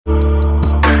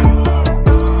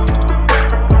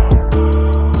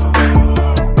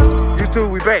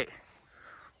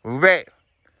We're back.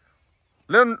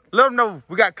 Let them know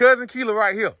we got cousin Kelia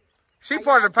right here. She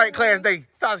part of the paint class day.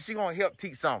 So she gonna help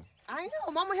teach something. I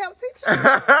know, mama help teach y'all. I'm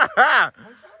trying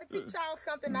to teach y'all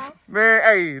something now. Man,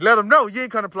 hey, let them know you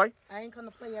ain't gonna play. I ain't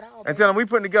gonna play at all. And tell them we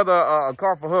putting together a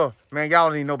car for her. Man, y'all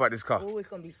don't even know about this car. Oh, it's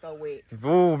gonna be so wet.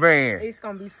 Oh man. It's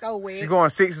gonna be so wet. She going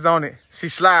 6s on it. She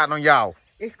sliding on y'all.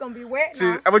 It's gonna be wet See,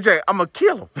 now. I'm gonna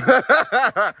kill him.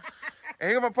 And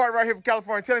here's my partner right here from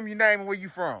California. Tell him your name and where you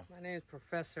from. My name is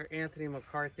Professor Anthony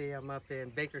McCarthy. I'm up in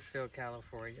Bakersfield,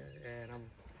 California, and I'm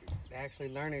actually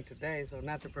learning today. So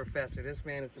not the professor. This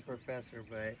man is the professor,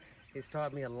 but he's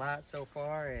taught me a lot so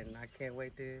far, and I can't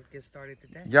wait to get started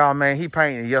today. Y'all, man, he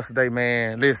painted yesterday,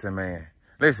 man. Listen, man.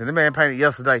 Listen, the man painted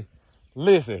yesterday.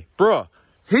 Listen, bruh.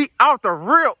 He out the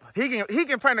rip. He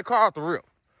can paint a car out the rip.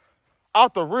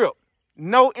 Out the rip.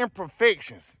 No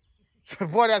imperfections.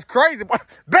 Boy, that's crazy. Boy,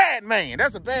 bad man.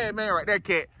 That's a bad man right there,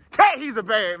 Cat. Cat, he's a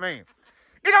bad man.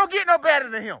 It don't get no better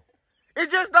than him.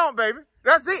 It just don't, baby.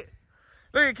 That's it.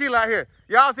 Look at Kelia out here.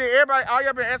 Y'all see everybody, all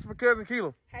y'all been asking for cousin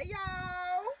Kelia. Hey, y'all.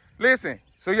 Listen,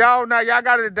 so y'all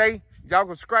got it today. Y'all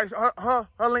can subscribe. Her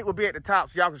link will be at the top,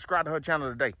 so y'all can subscribe to her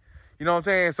channel today. You know what I'm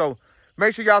saying? So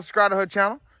make sure y'all subscribe to her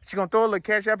channel. She gonna throw a little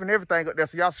cash app and everything up there.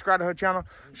 So y'all subscribe to her channel.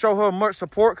 Show her much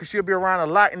support because she'll be around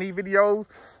a lot in these videos.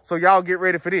 So y'all get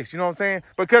ready for this. You know what I'm saying?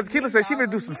 Because Kelia said she gonna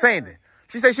do some sanding.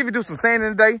 She said she would do some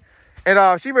sanding today.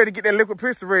 And she ready to get that liquid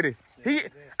pistol ready. He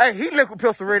liquid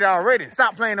pistol ready already.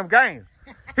 Stop playing them games.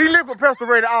 He liquid pistol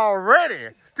ready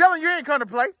already. Tell him you ain't coming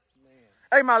to play.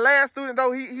 Hey, my last student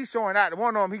though, he's showing out. The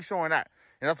one of them, he's showing out.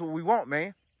 And that's what we want,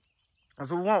 man. That's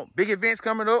what we want. Big events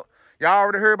coming up. Y'all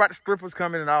already heard about the strippers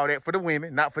coming and all that for the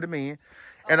women, not for the men.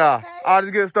 And all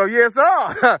this good stuff. Yes,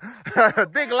 sir.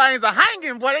 Thick lanes are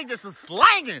hanging, boy. They just a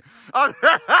slanging. I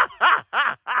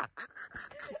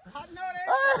know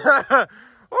that.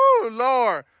 Oh,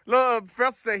 Lord. Look,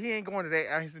 Professor said he ain't going to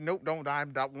that. He said, nope, don't. I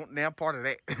don't want damn part of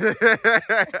that.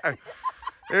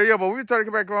 yeah, but we try to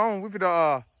get back on. We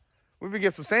could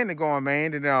get some sanding going,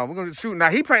 man. And we're going to shoot. Now,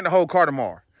 he paint the whole car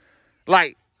tomorrow.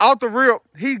 Like, out the rip,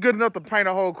 he's good enough to paint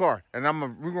a whole car. And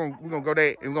we're gonna go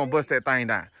there and we're gonna bust that thing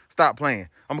down. Stop playing.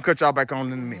 I'm gonna cut y'all back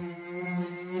on in a minute.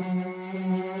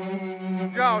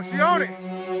 Y'all, she on it.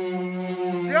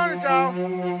 She on it, y'all.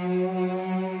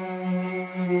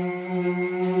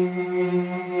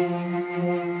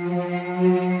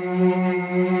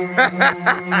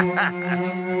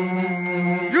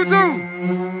 You too.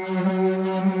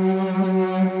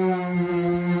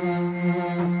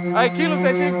 Hey, Kelia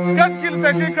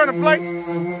said she couldn't play.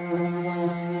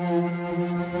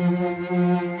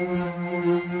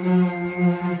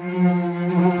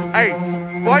 Hey,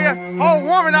 boy, ya whole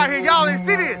woman out here, y'all ain't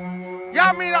see this.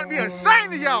 Y'all mean not to be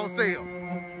ashamed of y'all selves.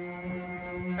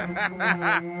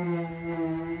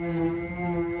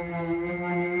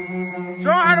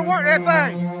 Show her how to work that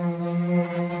thing.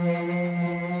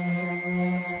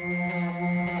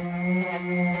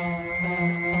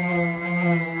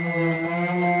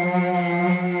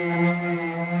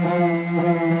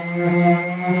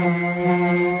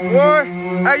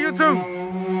 Hey, you too.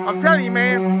 I'm telling you,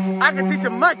 man, I can teach a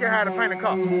monkey how to paint a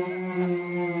car.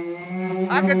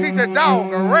 I can teach a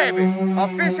dog, a rabbit, a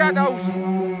fish out the ocean.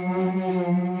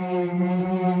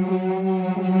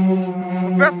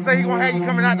 Professor said he's gonna have you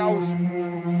coming out the ocean.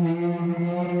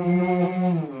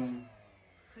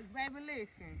 Baby,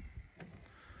 listen.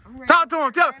 Talk to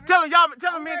him. Tell him,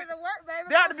 man. Ready to work, baby.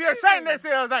 They ought to be ashamed of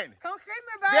themselves, ain't they? Come see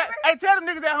me, baby. Hey, tell them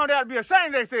niggas at home they ought to be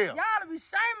ashamed of themselves. Y'all ought to be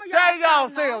ashamed of y'all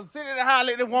selves. Sit in the house,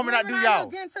 let this woman not do y'all.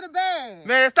 Get into the bed.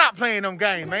 Man, stop playing them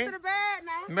games, man. Get into the bed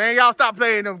now. Man, y'all stop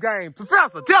playing them games.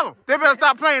 Professor, tell them. They better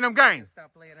stop playing them games.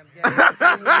 Stop playing them games.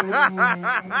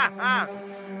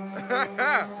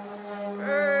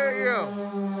 Hey, yo.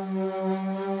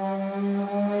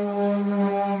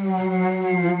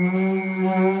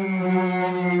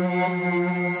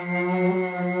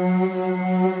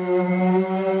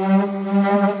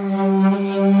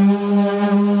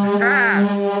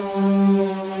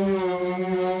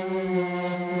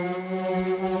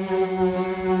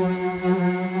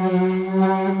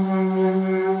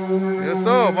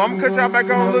 I'm gonna cut y'all back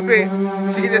on a little bit.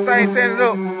 She get this thing sanded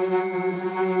up.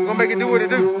 Gonna make it do what it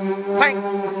do.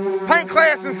 Paint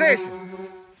class in session.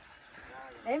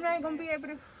 They ain't gonna be able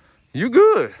to. You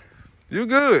good. You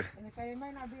good. And if they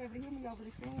may not be able to hear me over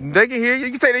the phone. They can hear you.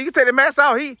 You can take the mask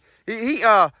out. He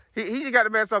just got the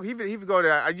mask off. He go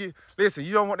there. Listen,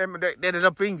 you don't want that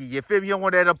up in you. You feel me? You don't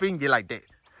want that up in you like that.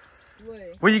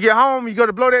 What? When you get home, you go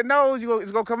to blow that nose.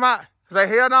 It's gonna come out. It's like,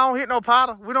 hell no, I don't hit no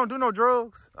powder. We don't do no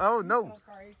drugs. Oh no.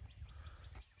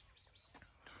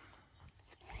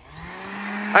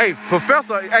 Hey,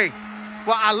 Professor, hey,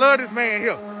 well, I love this man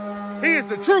here. He is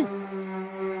the truth.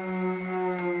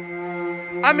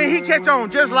 I mean, he catch on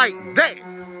just like that.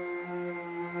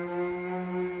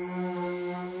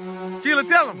 Kelia,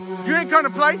 tell him, you ain't come to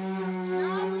play.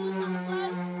 No, we ain't come to play.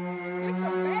 It's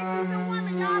the best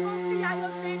woman y'all gonna see out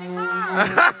here standing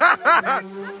hard.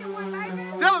 Looking one, baby.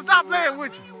 Tell him stop playing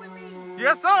with you. With me.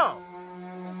 Yes, sir.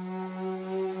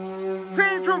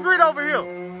 Team True Grit over here.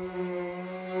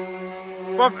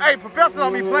 But hey, Professor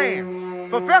don't be playing.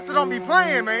 Professor don't be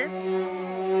playing, man.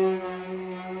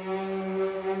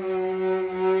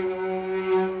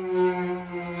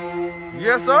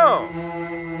 Yes, sir.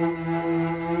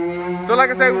 So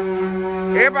like I say,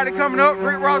 everybody coming up,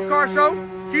 Rick Ross Car Show.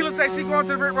 Kelia say she going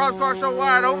to the Rick Ross Car Show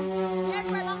wide open. Yes,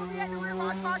 baby, I'm gonna be at the Rick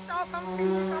Ross Car Show. Come see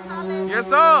me, come holler at me. Yes,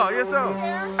 sir. Yes, sir.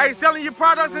 Hey, selling your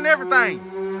products and everything.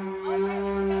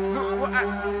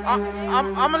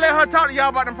 I'm gonna let her talk to y'all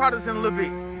about them products in a little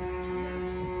bit.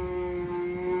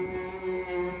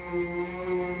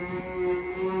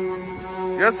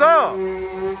 Yes, sir.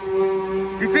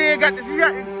 You see, he got see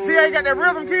how he got that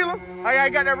rhythm, Kelia? How he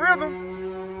got that rhythm?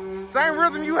 Same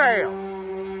rhythm you have.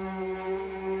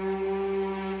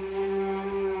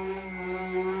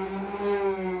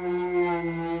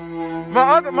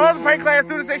 My other paint class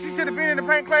student said she should have been in the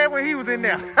paint class when he was in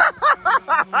there.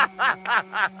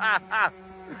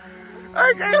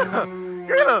 Hey,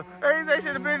 Kelia, hey, he said she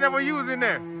should have been there when you was in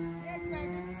there. Yes, baby.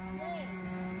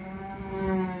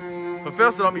 Yes.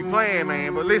 Professor don't be playing,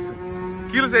 man, but listen.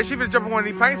 Kelia said she finna jump in one of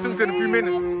these paint suits in a few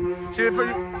minutes.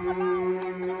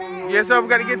 Yes, sir, we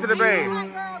gotta get to the bag.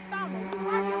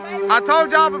 I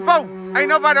told y'all before, ain't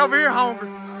nobody over here hungry.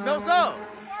 No, sir.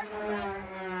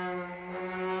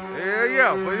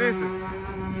 Yeah, but listen.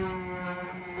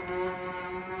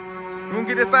 We're gonna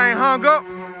get this thing hung up,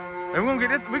 and we're gonna get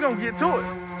to it. We're gonna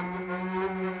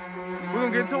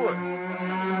get to it.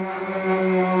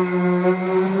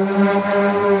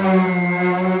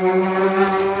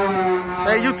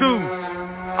 Hey, YouTube,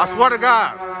 I swear to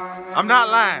God, I'm not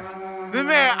lying. This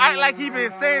man act like he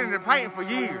been sanding and painting for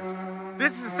years.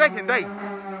 This is the second day.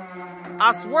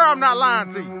 I swear I'm not lying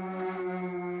to you.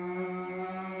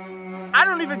 I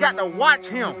don't even got to watch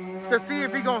him to see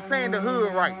if he gonna sand the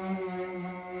hood right.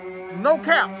 No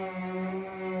cap.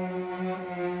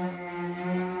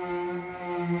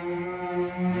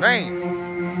 Man.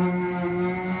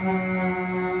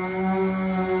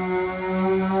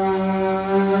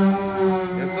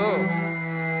 Yes, sir.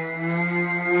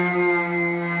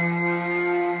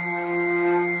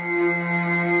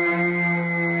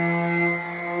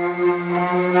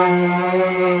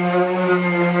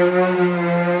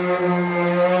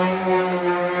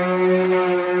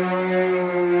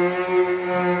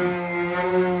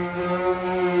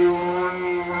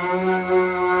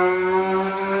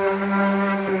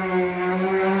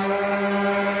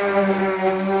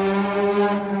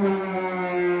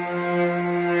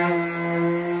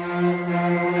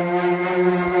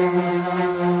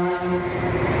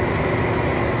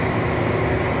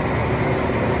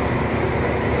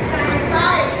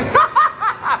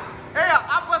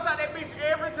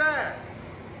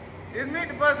 It's meant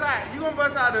to bust out. You gonna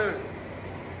bust out of it.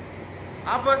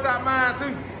 I bust out mine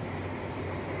too.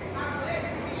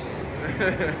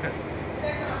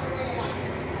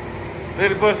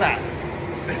 Let it bust out.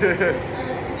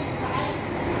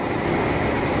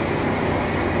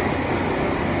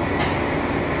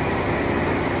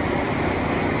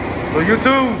 So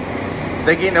YouTube,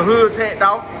 they getting the hood tacked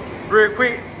off real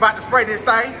quick. About to spray this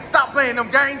thing. Stop playing them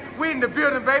games. We in the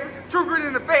building, baby. True Grit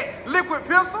in effect. Liquid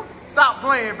pistol. Stop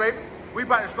playing, baby. We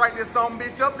about to strike this some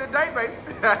bitch up today, baby.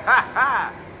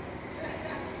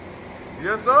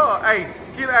 Yes, sir. Hey,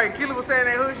 Kelia was saying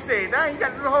that hood. She said, dang, you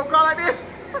got to do the whole car like this?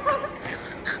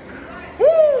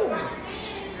 Woo!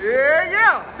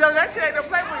 Yeah. Tell her that shit ain't no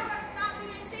play with.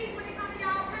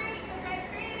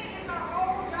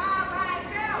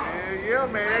 Yeah,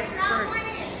 man, that shit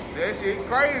crazy. That shit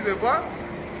crazy, boy. All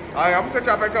right, I'm gonna cut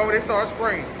y'all back over. They start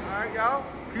spraying. All right, y'all.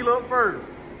 Kelia up first.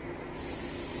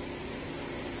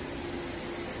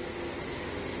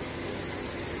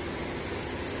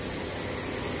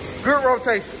 Good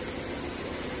rotation.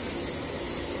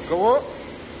 Go up.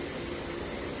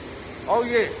 Oh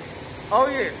yeah. Oh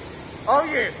yeah. Oh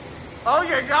yeah. Oh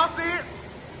yeah. Y'all see it?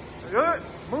 Good.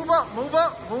 Move up. Move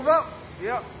up. Move up.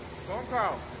 Yep. Don't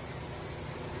cross.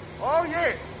 Oh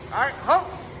yeah. All right. Hump.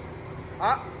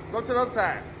 Go to the other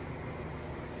side.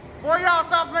 Boy, y'all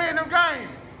stop playing them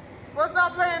games. Boy,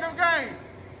 stop playing them games.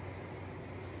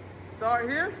 Start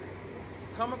here.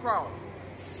 Come across.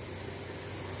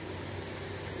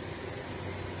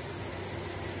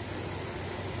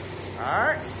 All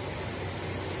right.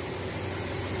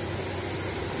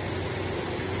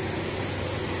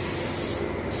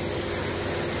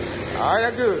 All right,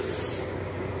 that's good.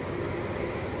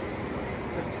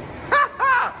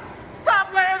 Stop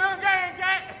playing them games,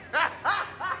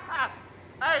 cat.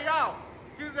 Hey, y'all.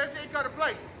 Q said she ain't cut to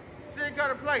play. She ain't cut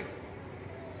to play.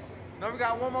 Now we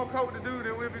got one more coat to do,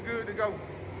 then we'll be good to go.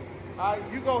 All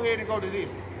right, you go ahead and go to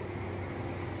this.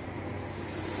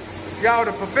 Y'all,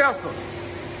 the professor.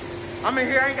 I'm in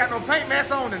here, I ain't got no paint mask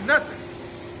on and nothing.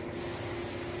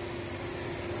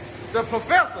 The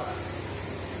professor.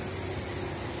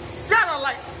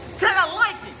 Kinda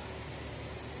like it.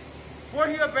 Boy,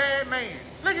 he a bad man.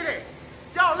 Look at that.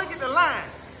 Y'all, look at the line.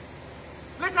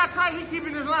 Look how tight he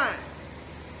keeping his line.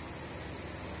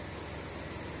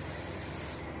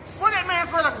 Boy, that man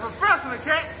feel like a professional,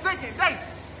 cat. Second day.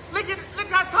 Look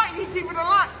how tight he keeping the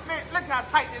line. Man, look how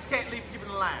tight this cat keeping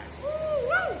the line. Woo,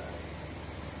 woo.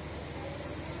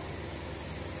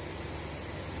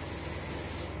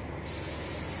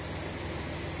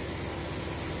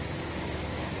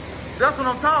 That's what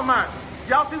I'm talking about.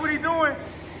 Y'all see what he doing?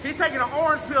 He taking an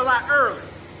orange peel out early.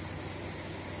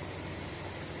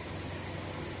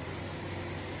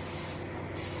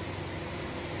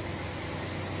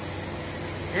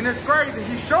 And it's crazy,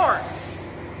 he's short.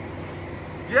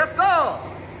 Yes, sir.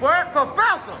 Boy,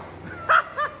 professor.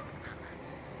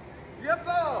 Yes,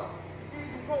 sir. He's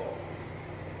some cool.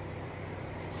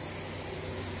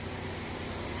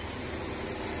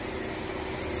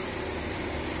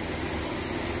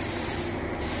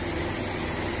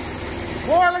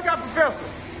 Boy, look at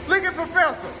Professor. Look at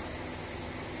Professor.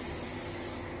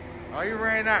 Oh, he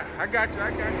ran out. I got you.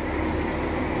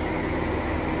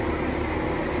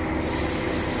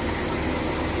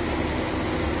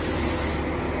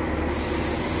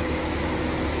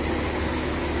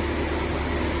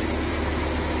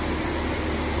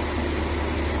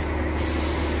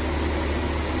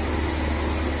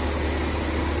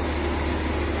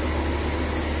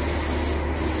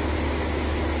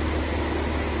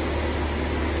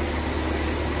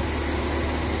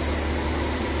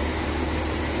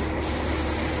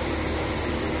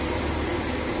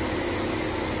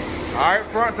 All right,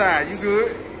 front side, you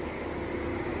good?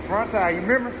 Front side, you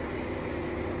remember?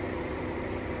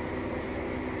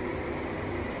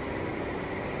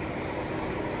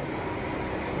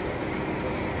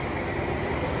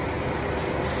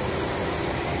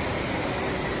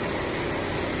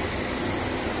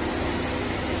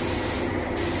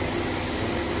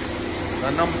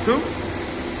 Now, number 2,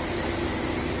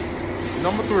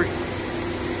 number 3.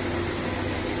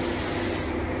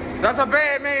 That's a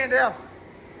bad man there.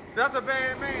 That's a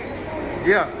bad man.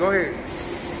 Yeah, go ahead.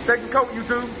 Second coat,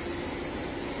 YouTube.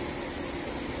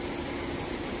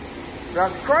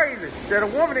 That's crazy. That a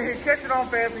woman in here catching on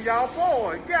fast and y'all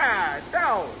boy. God,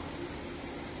 dog.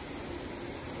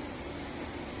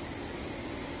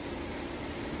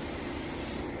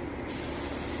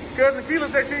 Cousin Kelia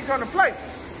said she ain't come to play.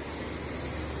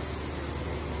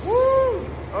 Woo!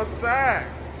 Other side.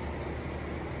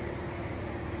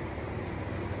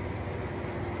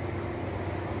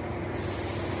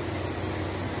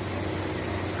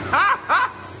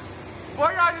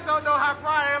 Boy, y'all just don't know how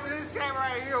proud I am of this cat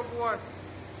right here, boy.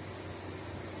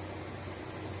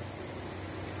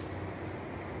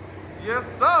 Yes,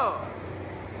 sir.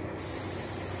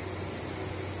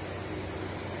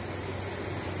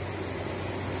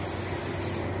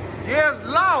 Yes,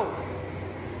 Lord.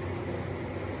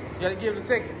 You gotta give it a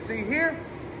second. See here?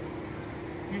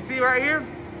 You see right here?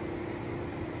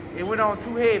 It went on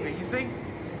too heavy, you see?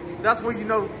 That's where you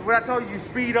know, what I told you, you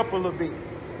speed up a little bit.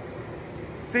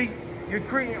 See? You're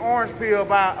creating orange peel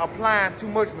by applying too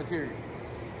much material.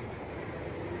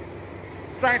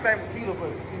 Same thing with Kelia,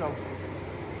 but you know,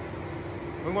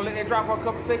 we're gonna let that drop for a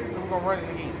couple seconds and we're gonna run it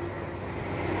again.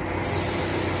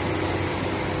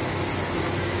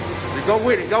 Just go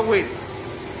with it, go with it.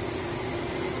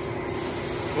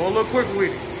 Go a little quicker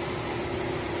with it.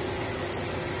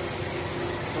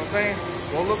 You know what I'm saying?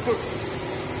 Go a little quicker.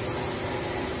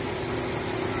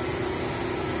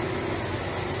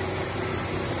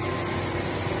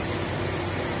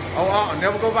 Oh,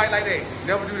 never go bite like that.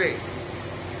 Never do that.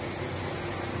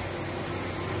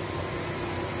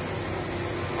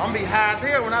 I'm gonna be high as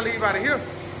hell when I leave out of here.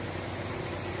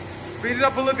 Speed it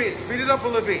up a little bit. Speed it up a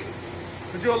little bit.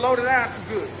 Because you'll load it out too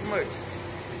good, too much.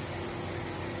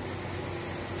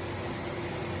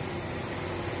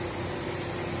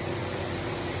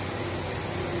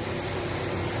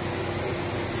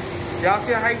 Y'all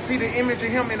see how you see the image of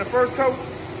him in the first coat?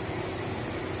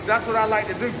 That's what I like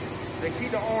to do. They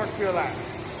keep the orange peel out.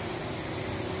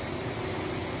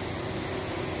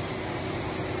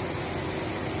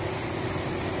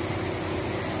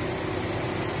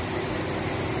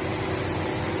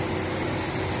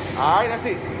 All right, that's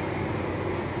it.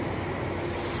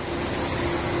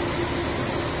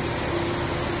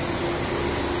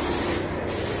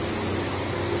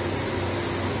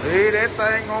 Leave that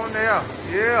thing on there.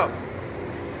 Yeah.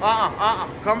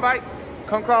 Come back.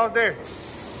 Come across there.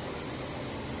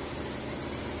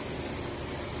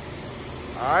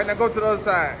 All right, now go to the other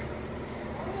side.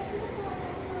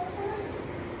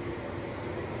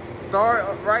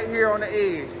 Start right here on the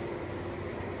edge.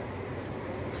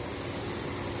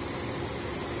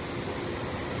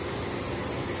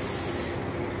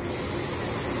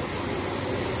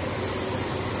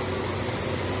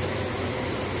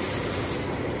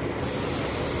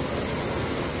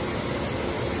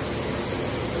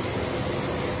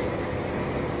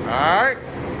 All right.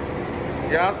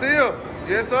 Y'all see her?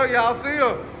 Yes, sir. Y'all see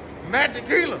her? Magic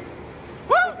Kelia.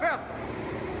 Woo! Professor.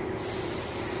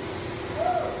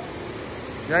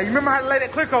 Now, you remember how to lay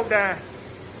that clear coat down?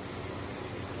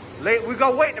 We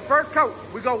go wet the first coat.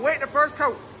 We go wet the first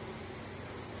coat.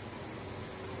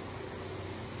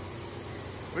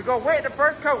 We go wet the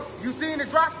first coat. You see the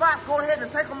dry spots, go ahead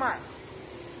and take them out.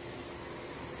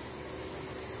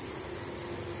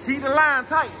 Keep the line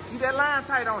tight. Keep that line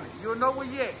tight on it. You'll know where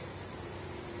you at.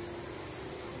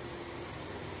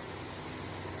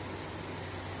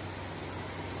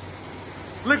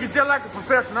 Looking just like a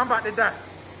professional. I'm about to die.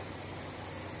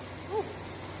 Woo.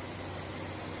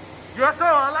 Yes, sir.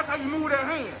 I like how you move that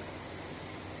hand.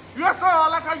 Yes, sir. I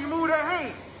like how you move that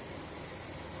hand.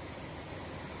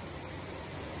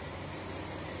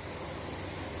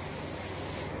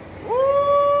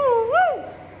 Woo! Woo!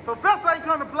 Professor ain't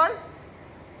come to play.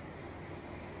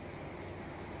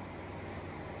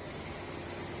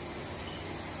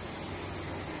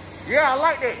 Yeah, I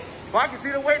like that. But I can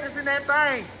see the wetness in that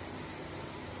thing.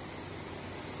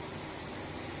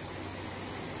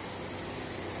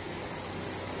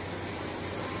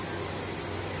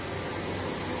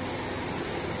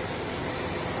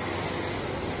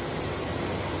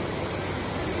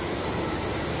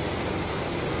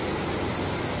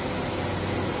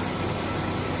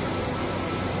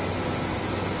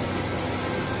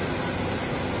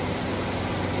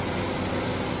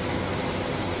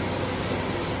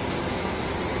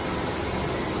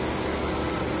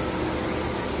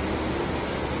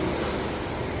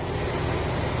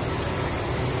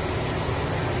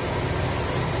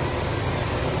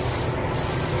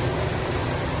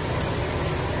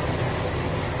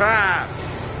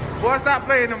 Boy, stop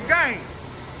playing them games.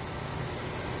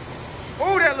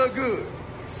 Oh, that look good.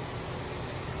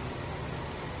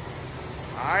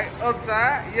 All right, other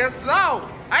side. Yes, Lord.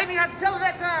 I didn't even have to tell her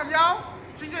that time, y'all.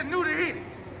 She just knew to hit it.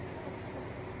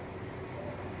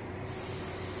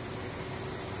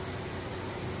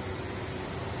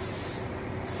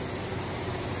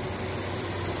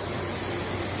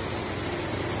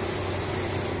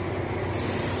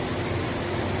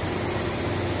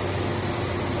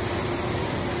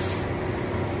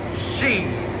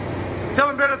 Tell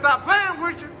him better stop playing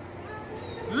with you.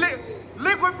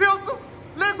 Liquid pistol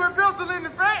in the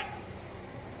back.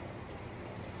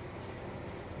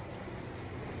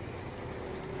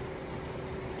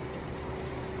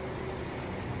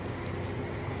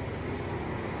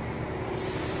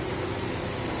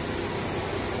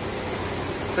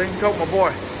 Taking coat, my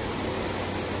boy.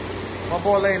 My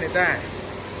boy laying it down.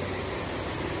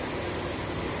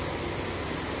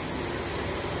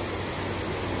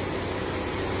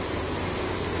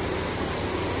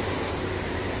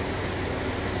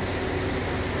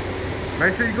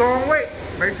 Make sure you go on weight.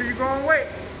 Make sure you go on weight.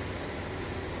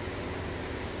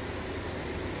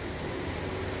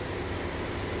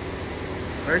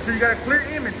 Make sure you got a clear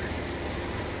image.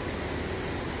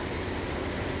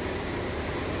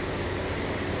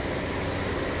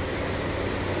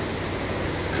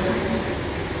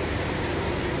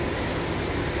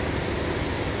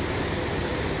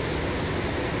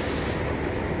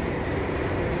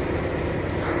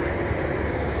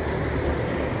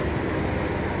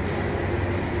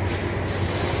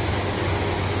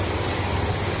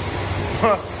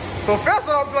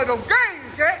 Professor don't play no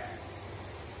games, cat.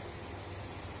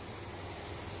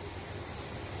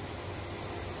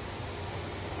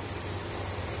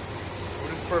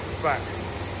 What is the perfect spot?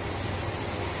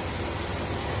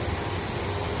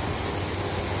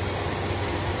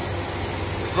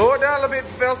 Slow it down a little bit,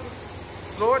 Professor.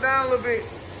 Slow it down a little bit.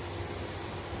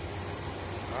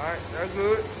 All right, that's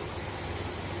good.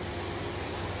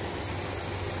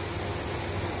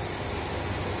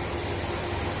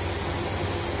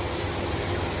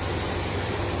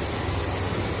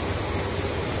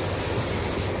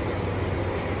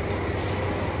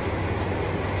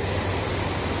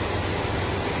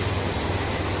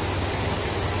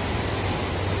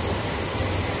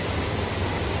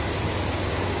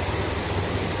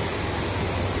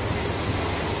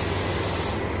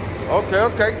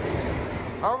 Okay.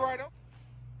 All right.